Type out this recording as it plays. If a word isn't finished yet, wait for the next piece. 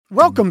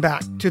Welcome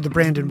back to The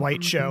Brandon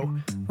White Show,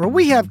 where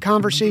we have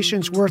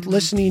conversations worth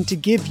listening to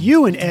give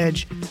you an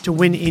edge to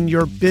win in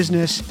your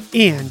business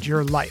and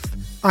your life.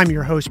 I'm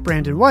your host,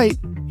 Brandon White.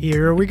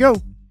 Here we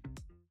go.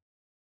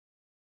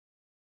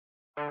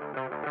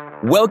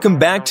 Welcome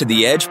back to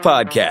The Edge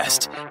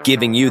Podcast,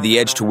 giving you the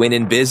edge to win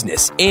in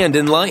business and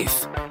in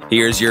life.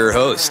 Here's your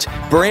host,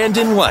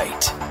 Brandon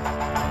White.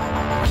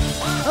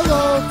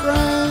 Hello,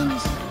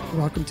 friends.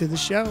 Welcome to the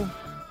show.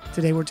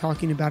 Today, we're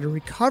talking about a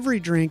recovery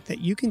drink that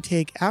you can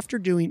take after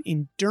doing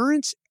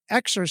endurance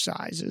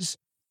exercises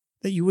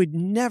that you would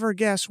never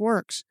guess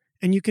works,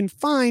 and you can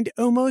find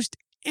almost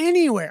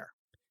anywhere.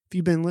 If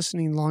you've been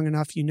listening long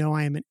enough, you know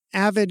I am an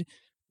avid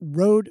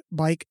road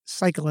bike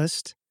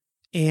cyclist,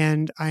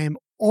 and I am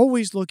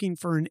always looking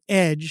for an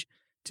edge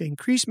to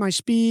increase my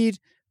speed,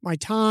 my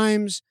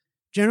times,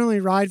 generally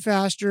ride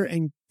faster,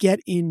 and get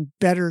in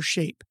better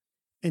shape.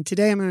 And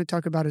today I'm going to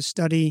talk about a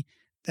study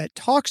that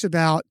talks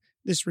about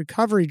this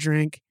recovery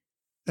drink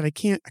that I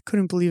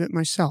couldn't believe it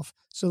myself.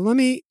 So let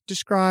me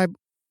describe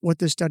what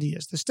this study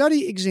is. The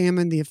study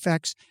examined the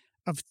effects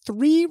of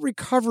 3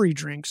 recovery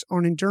drinks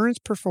on endurance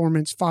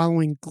performance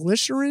following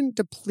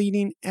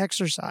glycerin-depleting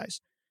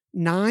exercise.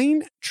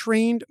 9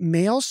 trained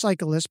male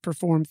cyclists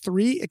performed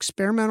 3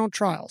 experimental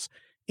trials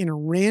in a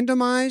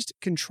randomized,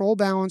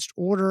 control-balanced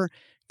order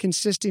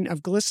consisting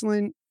of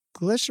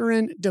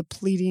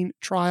glycerin-depleting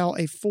trial,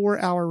 a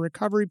 4-hour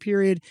recovery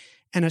period,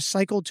 and a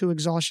cycle to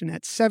exhaustion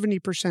at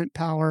 70%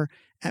 power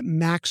at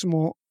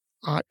maximal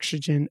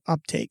oxygen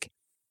uptake.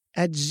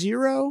 At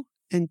 0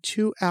 and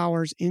 2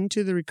 hours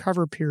into the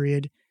recovery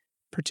period,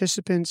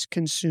 participants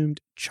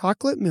consumed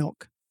chocolate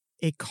milk,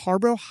 a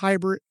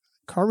carbohydrate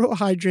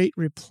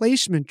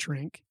replacement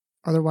drink,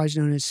 otherwise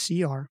known as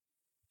CR,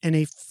 and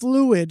a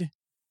fluid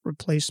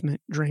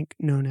replacement drink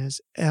known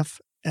as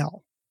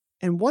FL.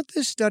 And what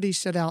this study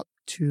set out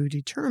to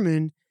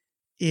determine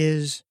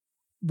is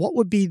what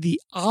would be the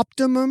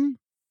optimum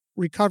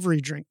recovery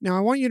drink. Now,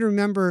 I want you to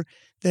remember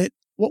that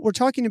what we're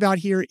talking about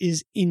here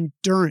is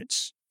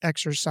endurance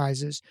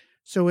exercises.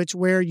 So it's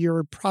where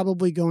you're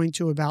probably going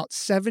to about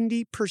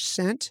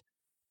 70%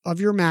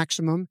 of your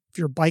maximum. If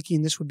you're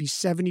biking, this would be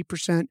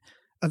 70%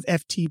 of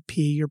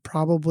FTP. You're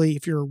probably,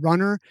 if you're a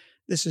runner,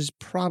 this is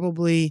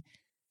probably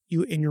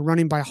you, and you're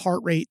running by heart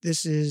rate.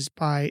 This is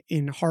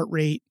in heart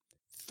rate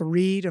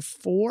 3 to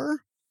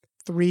 4,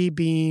 3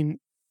 being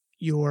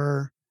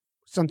your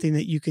something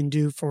that you can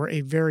do for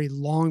a very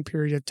long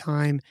period of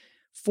time.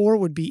 4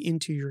 would be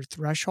into your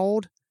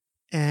threshold,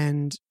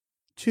 and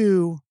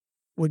 2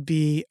 would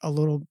be a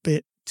little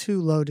bit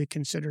too low to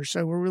consider.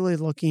 So we're really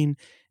looking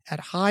at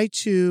high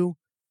 2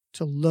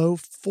 to low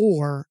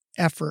 4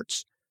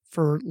 efforts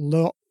for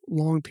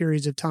long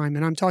periods of time.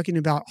 And I'm talking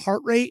about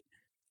heart rate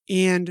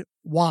and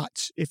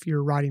watts if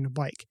you're riding a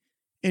bike.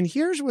 And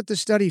here's what the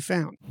study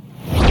found.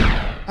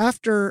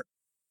 After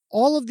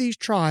all of these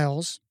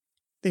trials,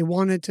 they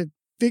wanted to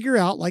figure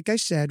out, like I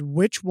said,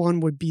 which one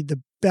would be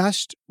the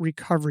best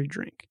recovery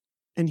drink.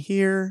 And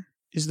here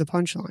is the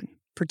punchline.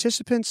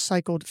 Participants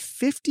cycled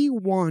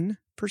 51%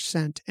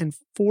 and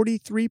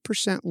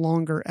 43%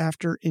 longer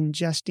after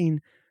ingesting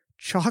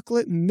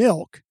chocolate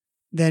milk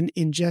than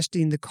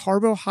ingesting the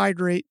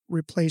carbohydrate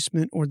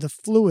replacement or the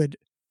fluid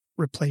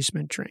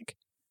replacement drink.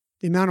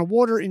 The amount of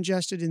water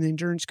ingested in the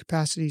endurance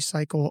capacity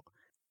cycle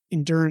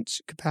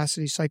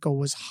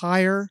was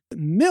higher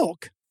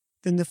milk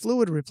than the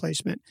fluid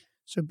replacement.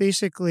 So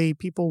basically,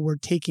 people were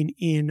taking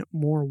in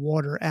more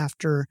water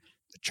after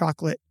the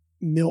chocolate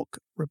milk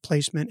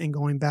replacement and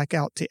going back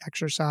out to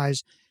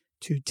exercise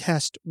to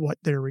test what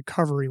their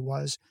recovery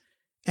was.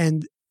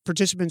 And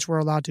participants were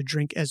allowed to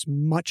drink as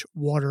much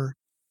water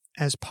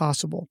as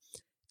possible.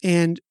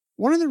 And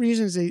one of the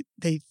reasons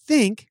they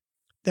think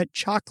that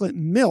chocolate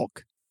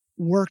milk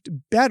worked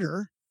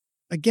better,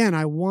 again,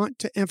 I want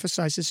to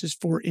emphasize this is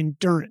for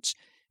endurance.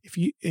 If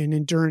you an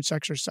endurance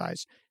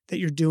exercise that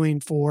you're doing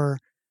for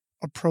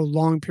a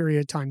prolonged period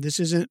of time. This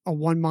isn't a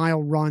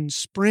 1-mile run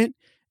sprint,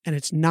 and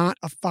it's not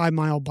a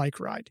 5-mile bike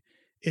ride.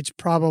 It's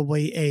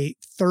probably a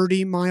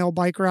 30-mile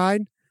bike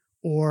ride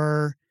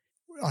or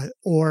a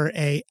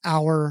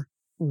hour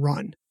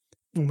run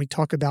when we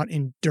talk about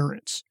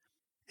endurance.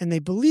 And they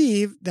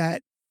believe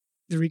that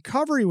the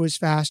recovery was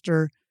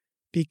faster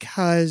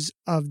because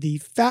of the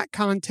fat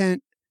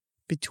content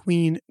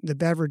between the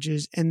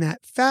beverages, and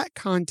that fat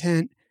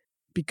content,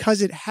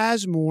 because it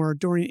has more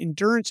during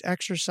endurance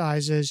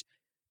exercises,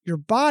 your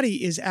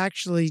body is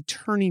actually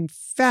turning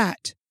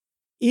fat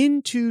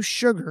into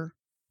sugar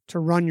to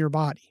run your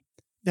body.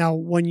 Now,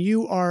 when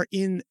you are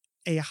in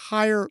a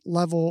higher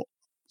level,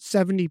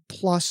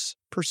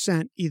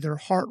 70+%, either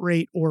heart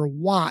rate or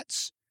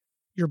watts,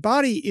 your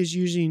body is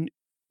using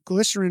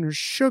glycerin or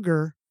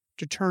sugar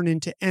to turn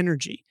into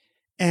energy.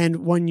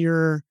 And when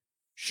your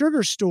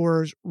sugar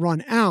stores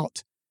run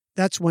out,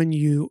 that's when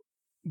you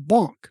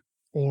bonk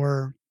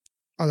or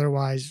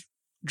otherwise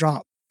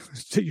drop.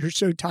 So you're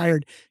so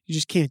tired, you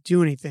just can't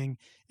do anything.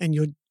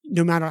 And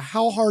no matter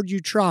how hard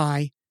you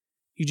try,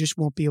 you just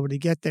won't be able to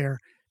get there.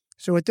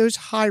 So at those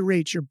high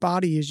rates, your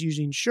body is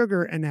using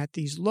sugar, and at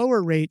these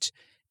lower rates,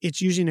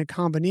 it's using a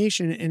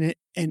combination,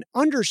 and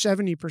under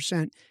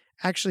 70%,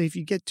 actually, if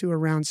you get to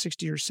around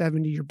 60 or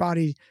 70, your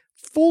body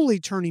fully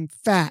turning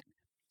fat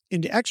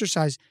into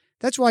exercise.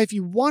 That's why if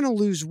you want to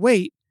lose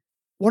weight,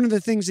 one of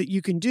the things that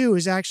you can do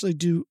is actually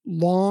do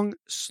long,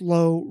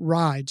 slow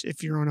rides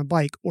if you're on a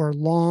bike, or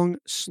long,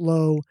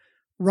 slow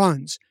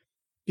runs.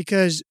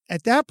 Because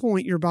at that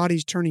point, your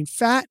body's turning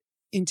fat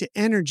into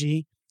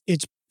energy.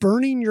 It's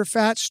burning your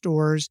fat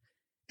stores,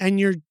 and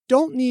you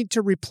don't need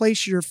to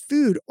replace your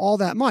food all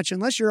that much.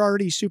 Unless you're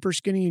already super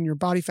skinny and your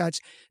body fat's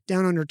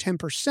down under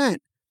 10%,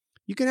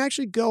 you can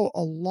actually go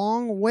a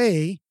long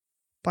way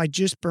by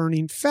just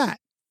burning fat.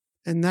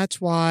 And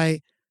that's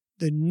why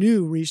the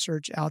new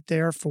research out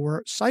there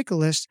for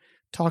cyclists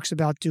talks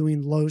about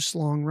doing long,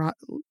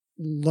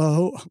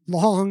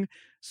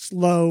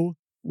 slow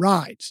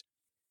rides.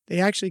 They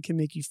actually can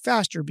make you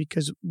faster,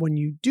 because when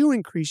you do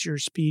increase your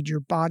speed, your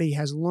body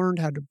has learned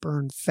how to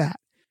burn fat.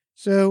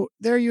 So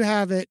there you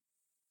have it.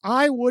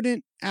 I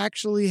wouldn't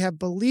actually have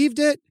believed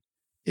it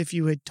if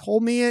you had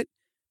told me it,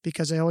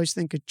 because I always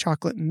think of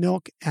chocolate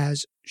milk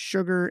as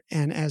sugar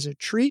and as a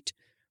treat.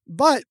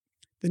 But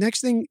the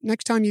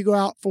next time you go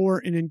out for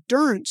an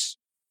endurance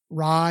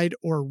ride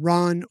or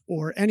run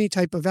or any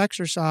type of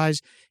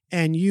exercise,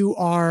 and you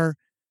are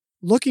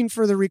looking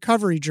for the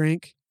recovery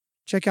drink,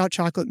 check out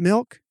chocolate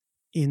milk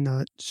in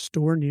the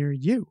store near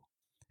you.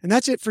 And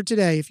that's it for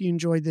today. If you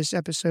enjoyed this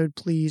episode,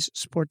 please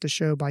support the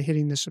show by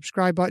hitting the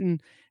subscribe button.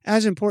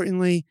 As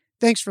importantly,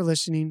 thanks for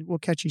listening. We'll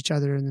catch each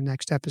other in the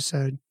next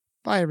episode.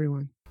 Bye,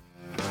 everyone.